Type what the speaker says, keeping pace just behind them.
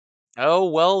Oh,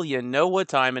 well, you know what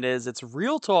time it is. It's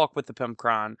Real Talk with the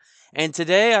Pimpcron. And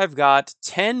today I've got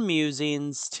 10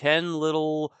 musings, 10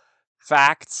 little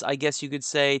facts, I guess you could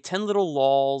say, 10 little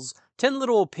laws, 10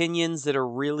 little opinions that are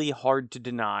really hard to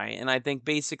deny. And I think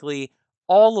basically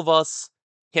all of us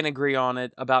can agree on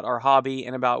it about our hobby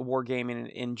and about wargaming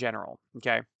in general.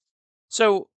 Okay.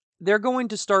 So they're going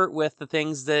to start with the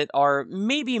things that are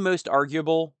maybe most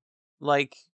arguable,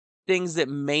 like things that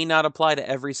may not apply to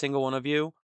every single one of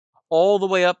you all the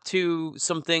way up to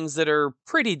some things that are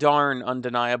pretty darn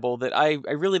undeniable that I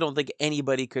really don't think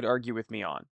anybody could argue with me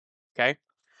on. Okay?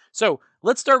 So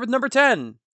let's start with number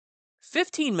 10.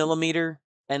 15 millimeter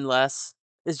and less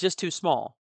is just too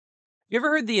small. You ever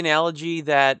heard the analogy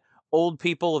that old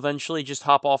people eventually just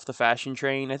hop off the fashion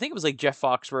train? I think it was like Jeff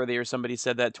Foxworthy or somebody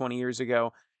said that 20 years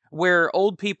ago, where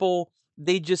old people,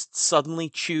 they just suddenly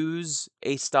choose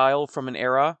a style from an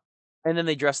era and then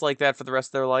they dress like that for the rest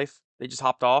of their life. They just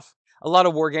hopped off. A lot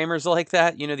of wargamers are like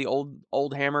that, the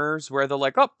old hammers where they're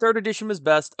like, "Oh, 3rd edition was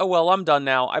best. Oh well, I'm done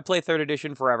now. I play 3rd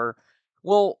edition forever."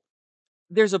 Well,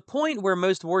 there's a point where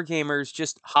most wargamers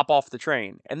just hop off the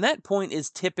train, and that point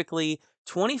is typically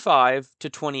 25 to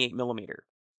 28 millimeter.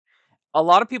 A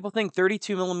lot of people think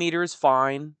 32 millimeter is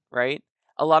fine, right?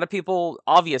 A lot of people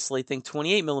obviously think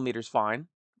 28 millimeter is fine.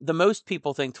 The most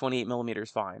people think 28 millimeter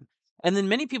is fine. And then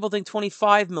many people think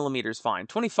 25 millimeter is fine.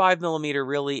 25 millimeter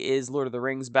really is Lord of the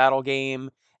Rings battle game,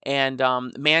 and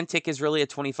Mantic is really a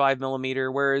 25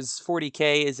 millimeter, whereas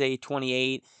 40K is a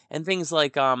 28, and things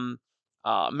like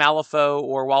Malifaux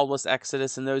or Wild West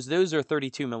Exodus and those are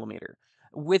 32 millimeter.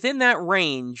 Within that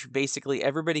range, basically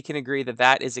everybody can agree that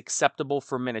that is acceptable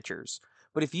for miniatures.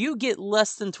 But if you get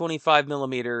less than 25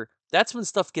 millimeter, that's when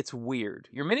stuff gets weird.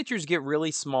 Your miniatures get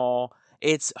really small.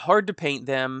 It's hard to paint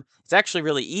them. It's actually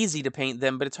really easy to paint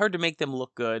them, but it's hard to make them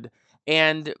look good.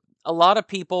 And a lot of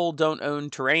people don't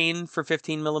own terrain for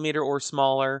 15 millimeter or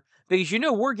smaller because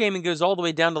wargaming goes all the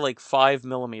way down to like 5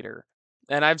 millimeter.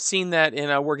 And I've seen that in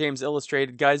War Games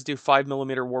Illustrated. Guys do 5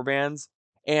 millimeter warbands,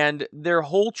 and their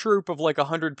whole troop of like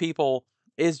 100 people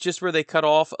is just where they cut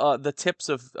off the tips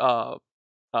of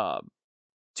uh,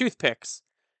 toothpicks,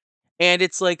 and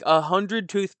it's like 100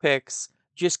 toothpicks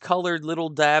just colored little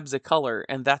dabs of color,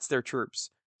 and that's their troops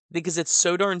because it's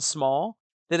so darn small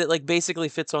that it like basically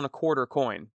fits on a quarter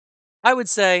coin. I would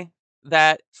say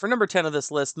that for number 10 of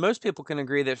this list, most people can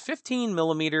agree that 15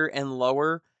 millimeter and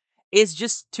lower is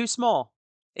just too small.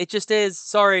 It just is.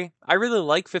 Sorry. I really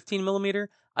like 15 millimeter.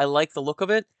 I like the look of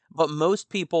it, but most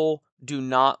people do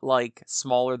not like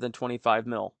smaller than 25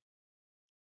 mil.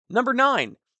 Number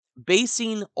 9,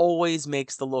 basing always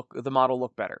makes the model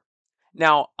look better.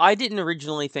 Now, I didn't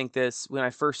originally think this when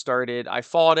I first started. I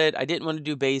fought it. I didn't want to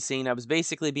do basing. I was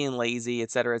basically being lazy,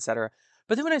 etc., etc.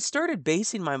 But then when I started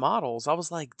basing my models, I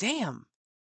was like, "Damn,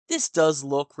 this does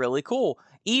look really cool."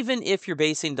 Even if your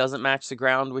basing doesn't match the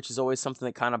ground, which is always something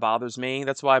that kind of bothers me.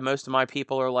 That's why most of my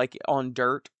people are like on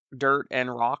dirt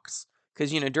and rocks,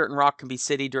 because dirt and rock can be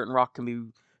city, dirt and rock can be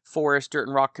forest, dirt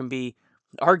and rock can be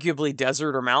arguably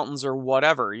desert or mountains or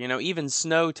whatever. Even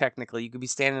snow technically, you could be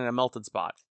standing in a melted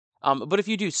spot. But if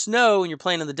you do snow and you're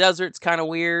playing in the desert, it's kind of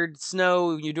weird.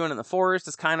 Snow, you're doing it in the forest,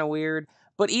 it's kind of weird.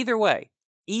 But either way,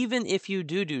 even if you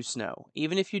do snow,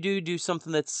 even if you do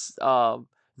something that's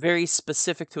very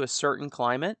specific to a certain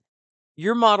climate,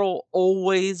 your model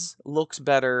always looks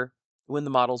better when the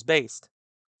model's based.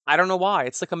 I don't know why.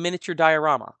 It's like a miniature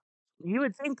diorama. You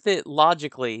would think that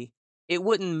logically, it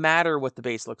wouldn't matter what the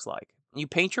base looks like. You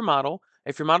paint your model.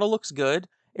 If your model looks good,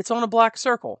 it's on a black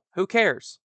circle. Who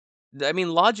cares? I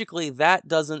mean, logically, that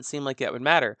doesn't seem like it would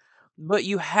matter. But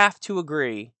you have to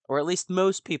agree, or at least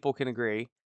most people can agree,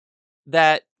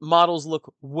 that models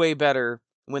look way better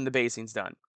when the basing's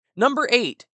done. Number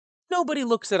 8, nobody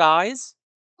looks at eyes.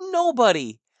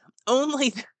 Nobody.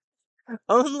 Only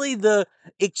only the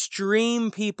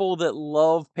extreme people that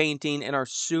love painting and are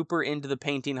super into the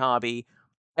painting hobby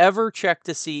ever check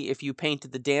to see if you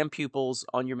painted the damn pupils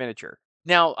on your miniature.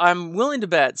 Now, I'm willing to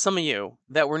bet some of you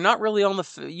that were not really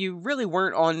you really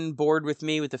weren't on board with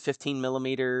me with the 15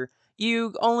 millimeter.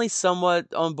 You only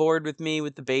somewhat on board with me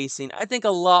with the basing. I think a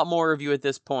lot more of you at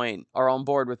this point are on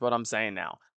board with what I'm saying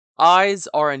now. Eyes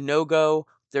are a no go.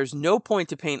 There's no point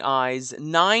to paint eyes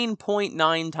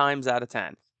 9.9 times out of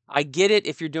 10. I get it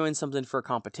if you're doing something for a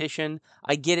competition.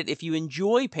 I get it if you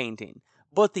enjoy painting.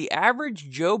 But the average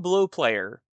Joe Blow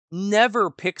player never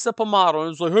picks up a model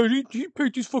and is like, "Hey, did you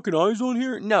paint these fucking eyes on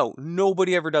here?" No,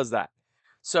 nobody ever does that.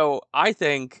 So I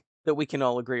think that we can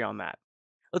all agree on that.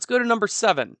 Let's go to number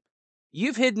 7.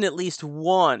 You've hidden at least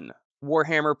one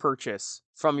Warhammer purchase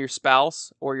from your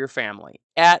spouse or your family.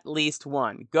 At least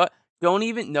one. Don't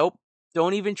even, nope.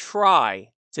 Don't even try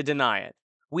to deny it.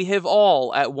 We have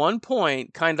all, at one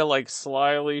point, kind of like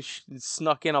slyly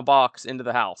snuck in a box into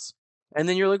the house. And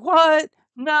then you're like, what?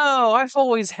 No, I've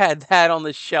always had that on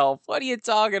the shelf. What are you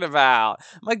talking about?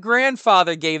 My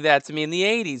grandfather gave that to me in the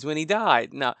 80s when he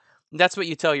died. No, that's what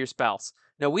you tell your spouse.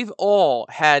 No, we've all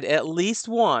had at least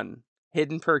one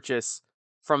hidden purchase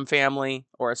from family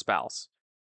or a spouse.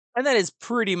 And that is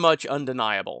pretty much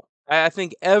undeniable. I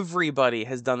think everybody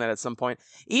has done that at some point.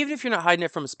 Even if you're not hiding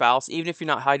it from a spouse, even if you're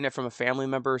not hiding it from a family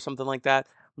member or something like that,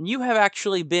 you have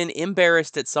actually been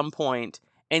embarrassed at some point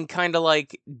and kind of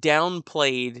like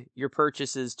downplayed your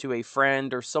purchases to a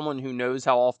friend or someone who knows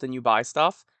how often you buy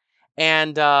stuff.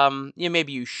 And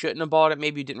maybe you shouldn't have bought it.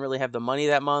 Maybe you didn't really have the money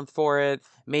that month for it.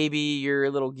 Maybe you're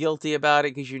a little guilty about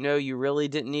it because you know you really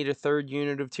didn't need a third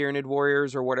unit of Tyranid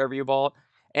Warriors or whatever you bought.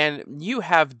 And you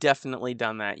have definitely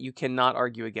done that. You cannot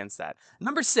argue against that.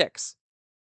 Number 6,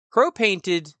 pro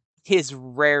painted is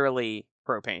rarely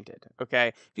pro painted. Okay.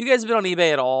 If you guys have been on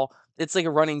eBay at all, it's like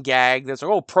a running gag that's like,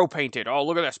 oh, pro painted. Oh,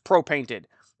 look at this, pro painted.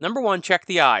 Number 1, check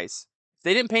the eyes. If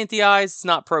they didn't paint the eyes, it's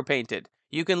not pro painted.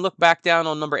 You can look back down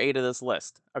on number 8 of this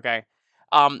list. Okay.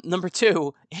 Number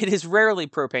 2, it is rarely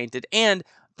pro painted. And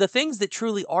the things that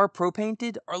truly are pro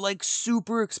painted are like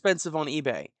super expensive on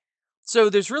eBay. So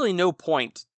there's really no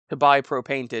point to buy pro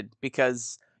painted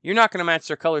because you're not going to match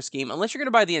their color scheme unless you're going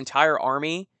to buy the entire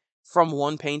army from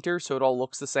one painter so it all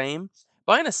looks the same.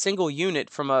 Buying a single unit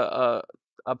from a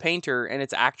painter and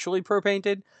it's actually pro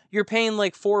painted, you're paying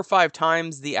like 4 or 5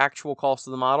 times the actual cost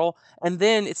of the model, and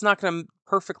then it's not going to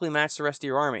perfectly match the rest of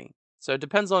your army. So it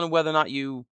depends on whether or not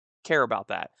you care about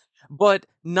that. But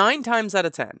 9 times out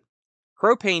of 10,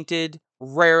 pro painted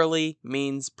rarely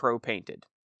means pro painted.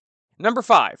 Number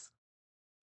 5,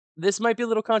 this might be a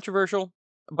little controversial,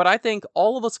 but I think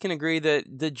all of us can agree that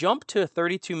the jump to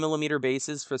 32 millimeter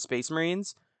bases for Space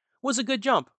Marines was a good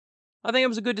jump. I think it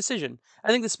was a good decision. I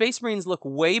think the Space Marines look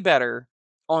way better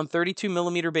on 32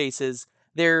 millimeter bases.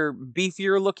 They're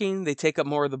beefier looking, they take up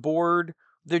more of the board.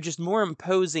 They're just more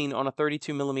imposing on a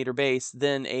 32 millimeter base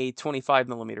than a 25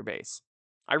 millimeter base.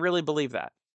 I really believe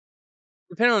that.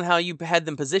 Depending on how you had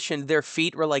them positioned, their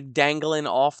feet were like dangling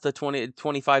off the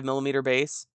 25 millimeter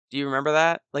base. Do you remember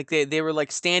that? Like they were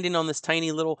like standing on this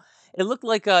tiny little. It looked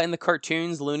like in the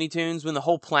cartoons, Looney Tunes, when the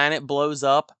whole planet blows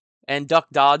up and Duck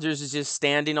Dodgers is just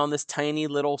standing on this tiny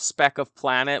little speck of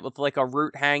planet with like a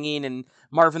root hanging and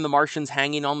Marvin the Martian's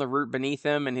hanging on the root beneath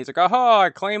him. And he's like, oh, I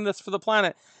claim this for the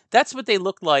planet. That's what they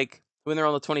looked like when they're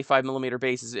on the 25 millimeter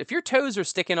bases. If your toes are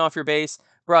sticking off your base,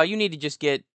 bro, you need to just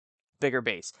get bigger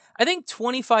base. I think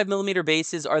 25 millimeter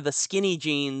bases are the skinny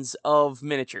jeans of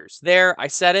miniatures. There, I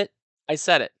said it. I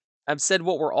said it. I've said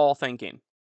what we're all thinking.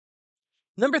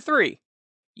 Number 3,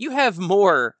 you have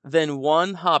more than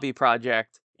one hobby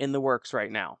project in the works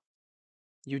right now.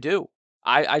 You do.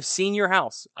 I've seen your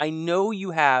house. I know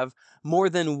you have more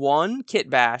than one kit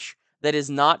bash that is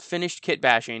not finished kit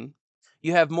bashing.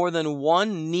 You have more than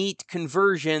one neat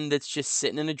conversion that's just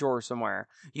sitting in a drawer somewhere.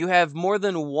 You have more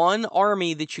than one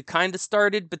army that you kind of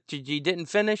started but you didn't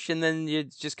finish and then you're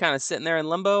just kind of sitting there in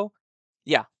limbo.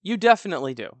 Yeah, you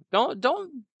definitely do.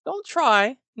 Don't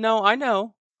try. No, I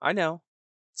know. I know.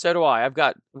 So do I. I've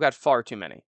got far too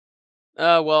many.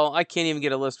 Well, I can't even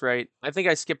get a list right. I think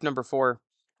I skipped number 4.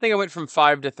 I think I went from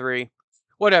 5 to 3.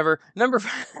 Whatever. Number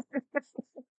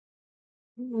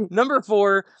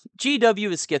 4,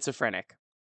 GW is schizophrenic.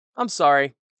 I'm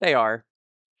sorry. They are.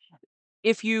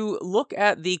 If you look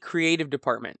at the creative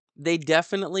department, they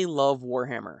definitely love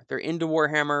Warhammer. They're into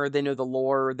Warhammer, they know the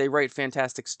lore, they write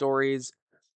fantastic stories.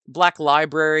 Black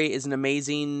Library is an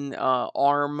amazing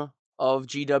arm of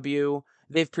GW.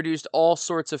 They've produced all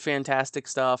sorts of fantastic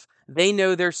stuff. They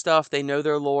know their stuff, they know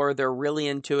their lore, they're really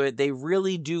into it. They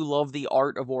really do love the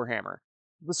art of Warhammer.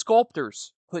 The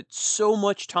sculptors put so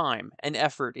much time and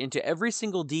effort into every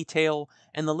single detail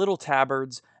and the little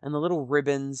tabards and the little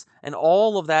ribbons and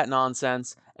all of that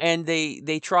nonsense, and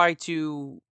they try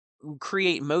to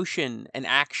create motion and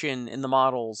action in the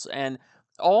models and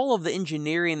all of the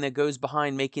engineering that goes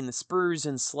behind making the spurs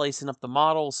and slicing up the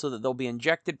models so that they'll be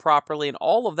injected properly and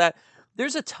all of that.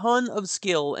 There's a ton of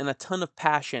skill and a ton of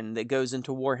passion that goes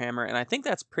into Warhammer, and I think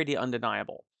that's pretty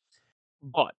undeniable.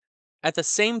 But at the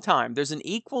same time, there's an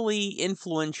equally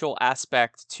influential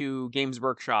aspect to Games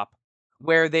Workshop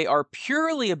where they are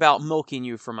purely about milking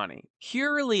you for money,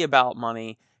 purely about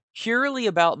money, purely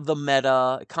about the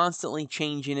meta, constantly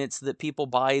changing it so that people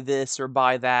buy this or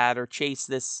buy that or chase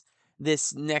this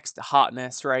next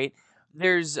hotness, right?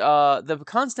 There's the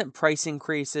constant price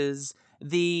increases,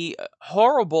 the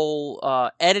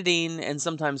horrible editing and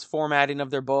sometimes formatting of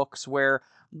their books where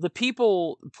the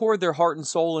people poured their heart and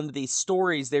soul into these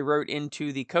stories they wrote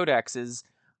into the codexes.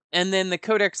 And then the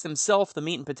codex themselves, the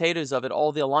meat and potatoes of it,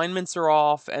 all the alignments are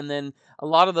off. And then a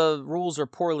lot of the rules are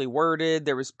poorly worded.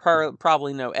 There was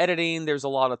probably no editing. There's a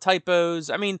lot of typos.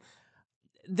 I mean,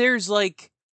 there's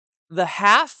like the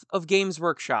half of Games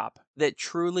Workshop that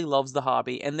truly loves the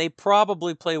hobby, and they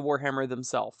probably play Warhammer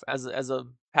themselves as a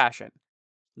passion.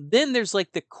 Then there's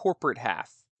like the corporate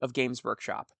half of Games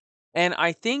Workshop. And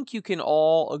I think you can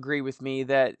all agree with me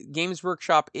that Games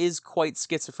Workshop is quite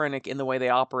schizophrenic in the way they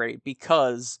operate,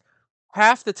 because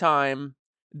half the time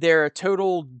they're a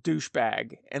total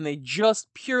douchebag and they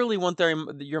just purely want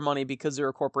your money because they're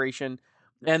a corporation,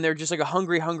 and they're just like a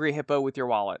hungry hippo with your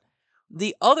wallet.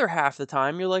 The other half the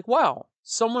time you're like, wow,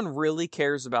 someone really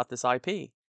cares about this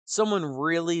IP. Someone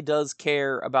really does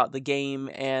care about the game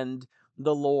and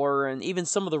the lore, and even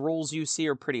some of the rules you see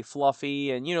are pretty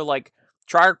fluffy. And like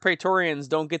Triarch Praetorians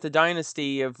don't get the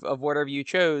dynasty of whatever you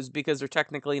chose because they're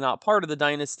technically not part of the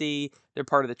dynasty. They're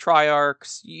part of the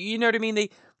Triarchs. You know what I mean?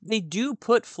 They do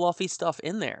put fluffy stuff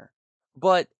in there,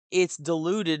 but it's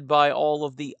diluted by all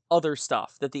of the other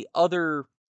stuff that the other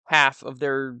half of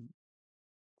their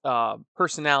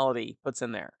personality puts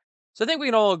in there. So I think we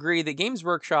can all agree that Games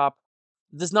Workshop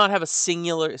does not have a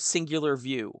singular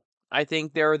view. I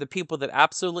think there are the people that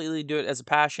absolutely do it as a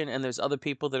passion, and there's other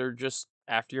people that are just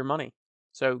after your money.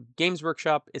 So Games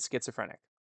Workshop is schizophrenic.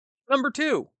 Number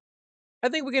two, I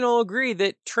think we can all agree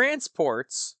that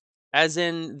transports, as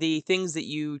in the things that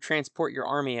you transport your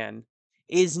army in,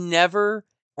 is never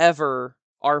ever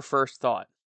our first thought.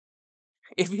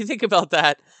 If you think about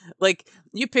that, like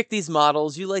you pick these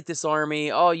models, you like this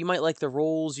army. Oh, you might like the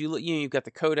rules. You've got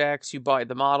the codex. You buy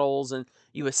the models and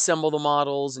you assemble the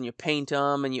models and you paint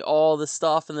them and you all this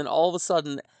stuff. And then all of a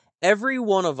sudden, every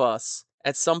one of us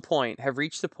at some point have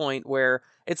reached the point where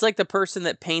it's like the person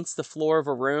that paints the floor of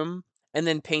a room and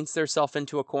then paints themselves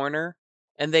into a corner,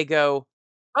 and they go,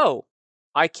 "Oh,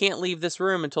 I can't leave this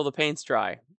room until the paint's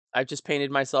dry. I've just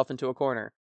painted myself into a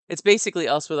corner." It's basically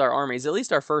us with our armies, at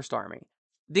least our first army,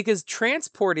 because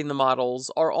transporting the models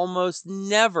are almost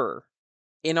never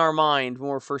in our mind when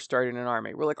we're first starting an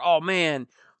army. We're like, oh man,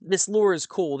 this lore is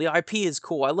cool. The IP is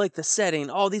cool. I like the setting.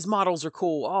 Oh, these models are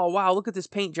cool. Oh, wow, look at this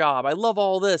paint job. I love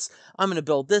all this. I'm going to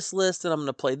build this list and I'm going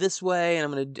to play this way and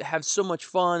I'm going to have so much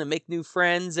fun and make new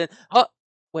friends. And, oh,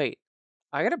 wait,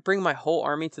 I got to bring my whole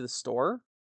army to the store?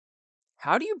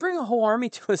 How do you bring a whole army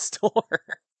to a store?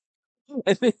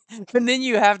 and then, and then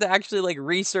you have to actually like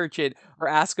research it or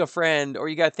ask a friend, or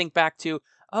you got to think back to,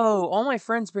 oh, all my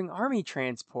friends bring army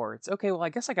transports. Okay, well, I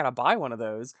guess I got to buy one of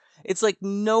those. It's like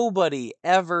nobody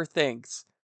ever thinks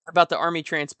about the army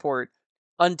transport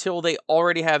until they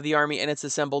already have the army and it's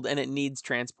assembled and it needs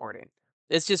transporting.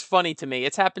 It's just funny to me.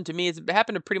 It's happened to me. It's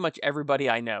happened to pretty much everybody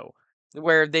I know,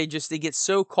 where they get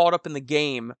so caught up in the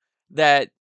game that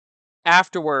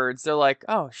afterwards they're like,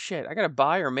 oh shit, I got to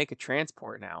buy or make a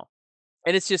transport now.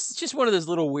 And it's just one of those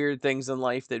little weird things in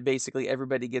life that basically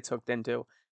everybody gets hooked into.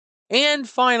 And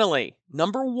finally,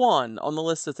 number one on the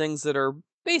list of things that are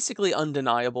basically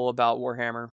undeniable about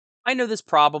Warhammer. I know this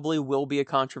probably will be a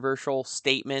controversial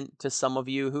statement to some of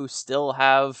you who still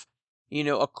have,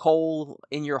 a coal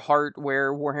in your heart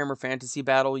where Warhammer Fantasy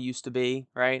Battle used to be,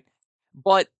 right?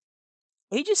 But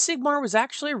Age of Sigmar was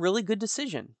actually a really good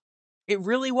decision. It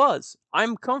really was.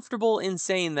 I'm comfortable in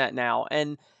saying that now,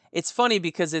 and it's funny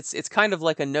because it's kind of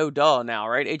like a no duh now,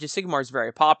 right? Age of Sigmar is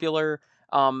very popular.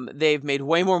 They've made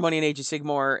way more money in Age of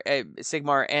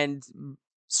Sigmar, and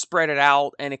spread it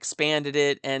out and expanded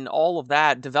it and all of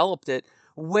that, developed it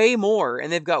way more,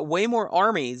 and they've got way more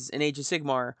armies in Age of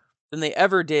Sigmar than they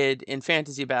ever did in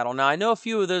Fantasy Battle. Now I know a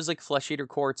few of those like Flesh Eater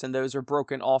courts and those are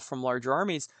broken off from larger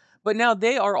armies, but now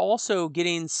they are also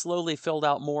getting slowly filled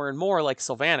out more and more, like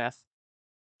Sylvaneth,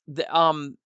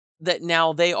 the, that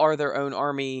now they are their own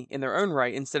army in their own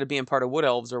right instead of being part of Wood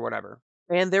Elves or whatever.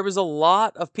 And there was a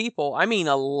lot of people, I mean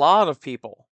a lot of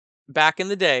people, back in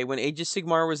the day when Age of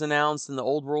Sigmar was announced and the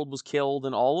Old World was killed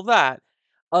and all of that,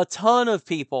 a ton of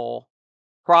people,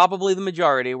 probably the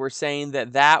majority, were saying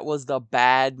that that was the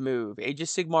bad move. Age of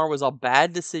Sigmar was a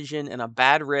bad decision and a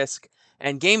bad risk,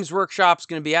 and Games Workshop's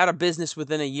going to be out of business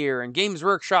within a year, and Games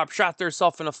Workshop shot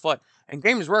themselves in the foot, and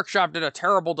Games Workshop did a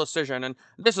terrible decision, and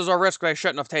this is a risk they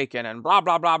shouldn't have taken, and blah,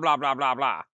 blah, blah, blah, blah, blah,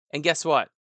 blah. And guess what?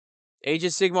 Age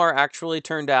of Sigmar actually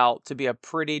turned out to be a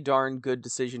pretty darn good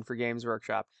decision for Games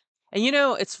Workshop. And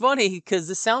it's funny because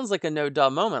this sounds like a no duh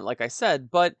moment, like I said,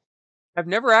 but I've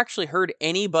never actually heard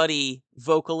anybody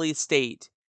vocally state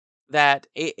that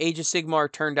Age of Sigmar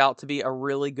turned out to be a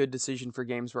really good decision for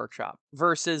Games Workshop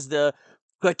versus the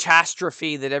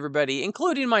catastrophe that everybody,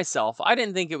 including myself, I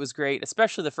didn't think it was great,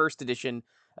 especially the first edition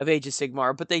of Age of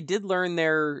Sigmar, but they did learn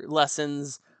their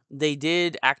lessons. They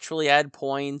did actually add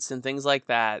points and things like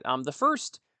that. The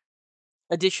first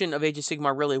edition of Age of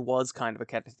Sigmar really was kind of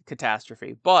a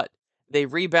catastrophe, but they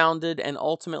rebounded, and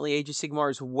ultimately Age of Sigmar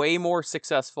is way more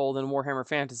successful than Warhammer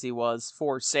Fantasy was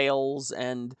for sales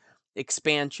and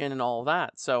expansion and all of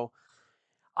that. So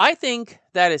I think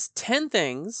that is 10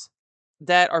 things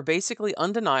that are basically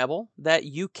undeniable that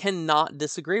you cannot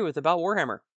disagree with about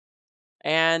Warhammer.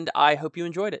 And I hope you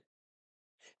enjoyed it.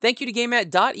 Thank you to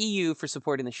GameAt.eu for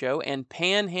supporting the show and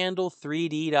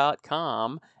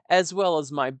Panhandle3D.com, as well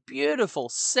as my beautiful,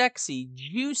 sexy,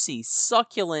 juicy,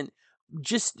 succulent,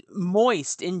 just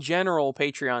moist in general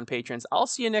Patreon patrons. I'll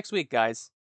see you next week, guys.